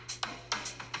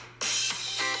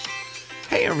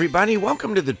Hey everybody,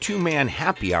 welcome to the Two-Man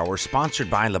Happy Hour sponsored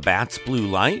by Labatt's Blue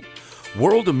Light,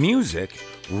 World of Music,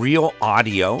 Real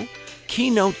Audio,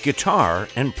 Keynote Guitar,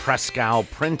 and Prescal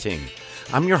Printing.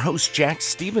 I'm your host, Jack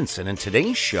Stevenson, and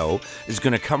today's show is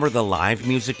going to cover the live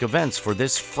music events for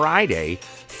this Friday,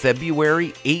 February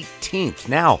 18th.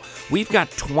 Now, we've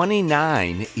got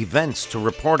 29 events to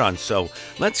report on, so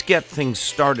let's get things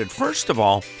started. First of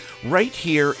all, right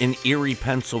here in Erie,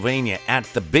 Pennsylvania, at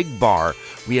the Big Bar,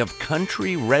 we have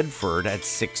Country Redford at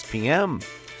 6 p.m.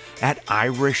 At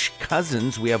Irish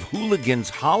Cousins, we have Hooligans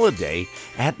Holiday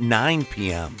at 9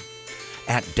 p.m.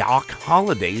 At Doc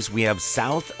Holidays, we have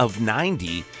South of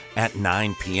 90 at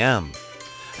 9 p.m.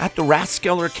 At the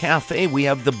Rathskeller Cafe, we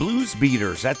have the Blues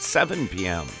Beaters at 7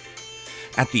 p.m.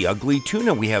 At the Ugly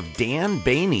Tuna, we have Dan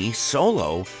Bainey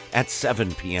solo at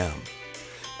 7 p.m.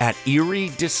 At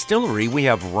Erie Distillery, we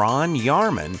have Ron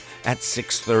Yarman at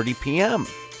 6:30 p.m.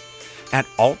 At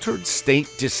Altered State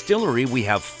Distillery, we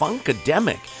have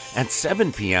Funkademic at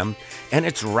 7 p.m., and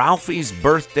it's Ralphie's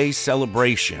birthday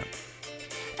celebration.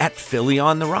 At Philly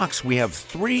on the Rocks, we have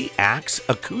 3 acts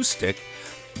acoustic,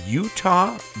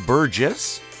 Utah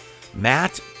Burgess,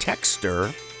 Matt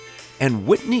Texter, and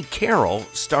Whitney Carroll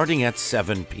starting at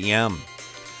 7 p.m.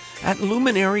 At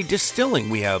Luminary Distilling,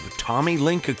 we have Tommy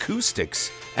Link Acoustics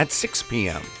at 6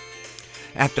 p.m.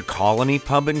 At the Colony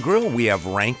Pub and Grill, we have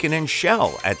Rankin and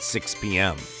Shell at 6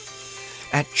 p.m.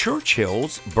 At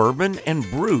Churchill's Bourbon and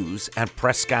Brews at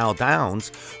Presque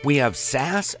Downs, we have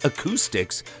Sass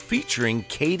Acoustics featuring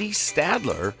Katie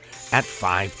Stadler at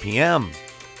 5 p.m.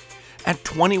 At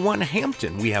 21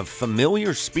 Hampton, we have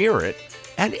Familiar Spirit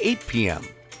at 8 p.m.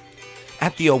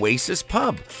 At the Oasis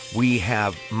Pub, we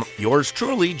have yours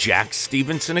truly, Jack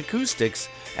Stevenson Acoustics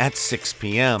at 6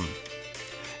 p.m.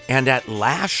 And at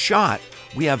Last Shot,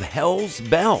 we have Hell's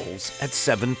Bells at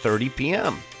 7:30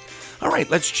 p.m. All right,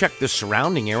 let's check the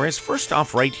surrounding areas. First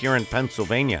off, right here in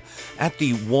Pennsylvania, at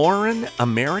the Warren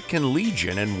American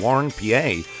Legion in Warren,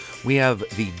 PA, we have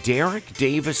the Derek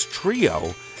Davis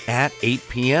Trio at 8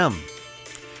 p.m.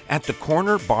 At the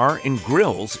Corner Bar and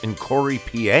Grills in Corey,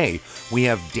 PA, we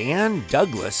have Dan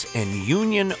Douglas and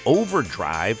Union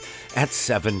Overdrive at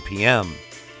 7 p.m.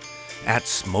 At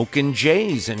Smokin'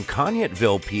 Jay's in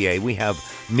Conneautville, PA, we have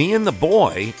Me and the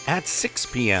Boy at 6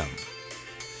 p.m.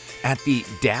 At the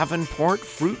Davenport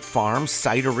Fruit Farm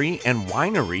Cidery and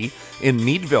Winery in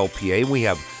Meadville, PA, we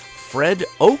have Fred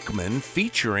Oakman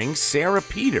featuring Sarah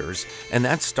Peters, and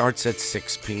that starts at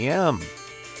 6 p.m.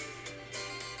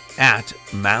 At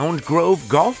Mound Grove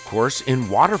Golf Course in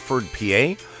Waterford,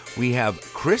 PA, we have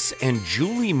Chris and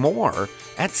Julie Moore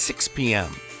at 6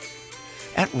 p.m.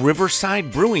 At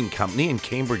Riverside Brewing Company in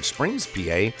Cambridge Springs,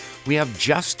 PA, we have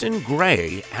Justin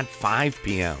Gray at 5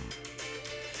 p.m.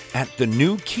 At the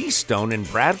New Keystone in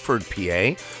Bradford,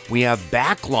 PA, we have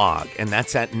Backlog, and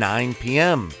that's at 9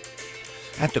 p.m.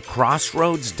 At the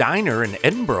Crossroads Diner in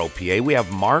Edinburgh, PA, we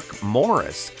have Mark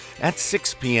Morris at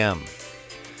 6 p.m.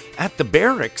 At the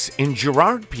Barracks in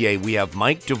Girard, PA, we have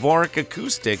Mike Dvorak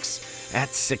Acoustics at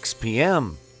 6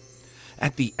 p.m.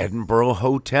 At the Edinburgh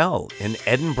Hotel in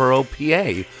Edinburgh,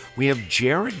 PA, we have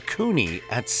Jared Cooney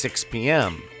at 6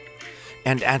 p.m.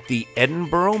 And at the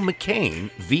Edinburgh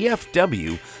McCain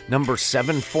VFW number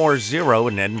 740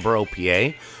 in Edinburgh,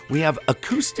 PA, we have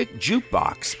Acoustic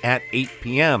Jukebox at 8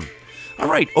 p.m. All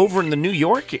right, over in the New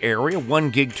York area, 1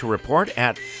 gig to report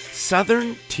at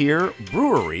Southern Tier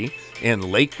Brewery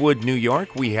in Lakewood, New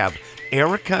York. We have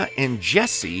Erica and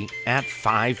Jesse at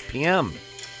 5 p.m.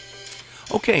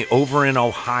 Okay, over in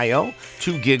Ohio,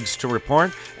 2 gigs to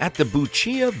report at the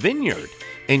Buccia Vineyard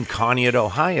in Conneaut,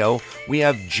 Ohio. We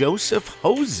have Joseph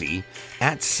Hosey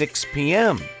at 6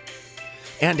 p.m.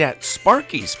 And at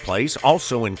Sparky's Place,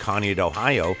 also in Conneaut,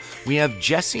 Ohio, we have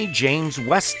Jesse James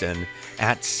Weston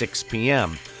at 6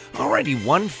 p.m. Alrighty,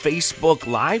 1 Facebook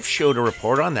Live show to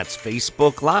report on. That's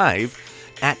Facebook Live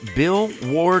at Bill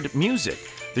Ward Music.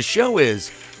 The show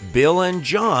is Bill and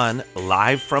John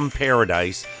live from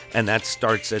Paradise, and that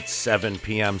starts at 7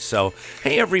 p.m. So,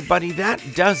 hey everybody, that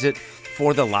does it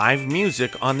for the live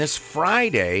music on this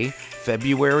Friday,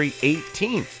 February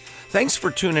 18th. Thanks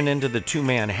for tuning into the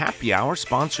Two-Man Happy Hour,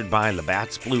 sponsored by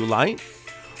Labatt's Blue Light,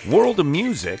 World of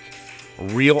Music,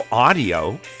 Real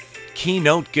Audio,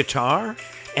 Keynote Guitar,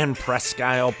 and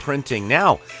Prescal Printing.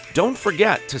 Now, don't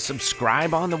forget to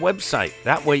subscribe on the website.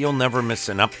 That way you'll never miss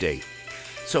an update.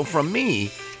 So from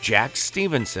me, Jack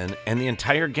Stevenson, and the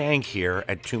entire gang here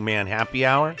at Two-Man Happy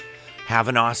Hour, have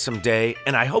an awesome day,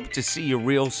 and I hope to see you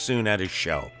real soon at a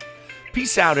show.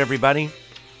 Peace out, everybody.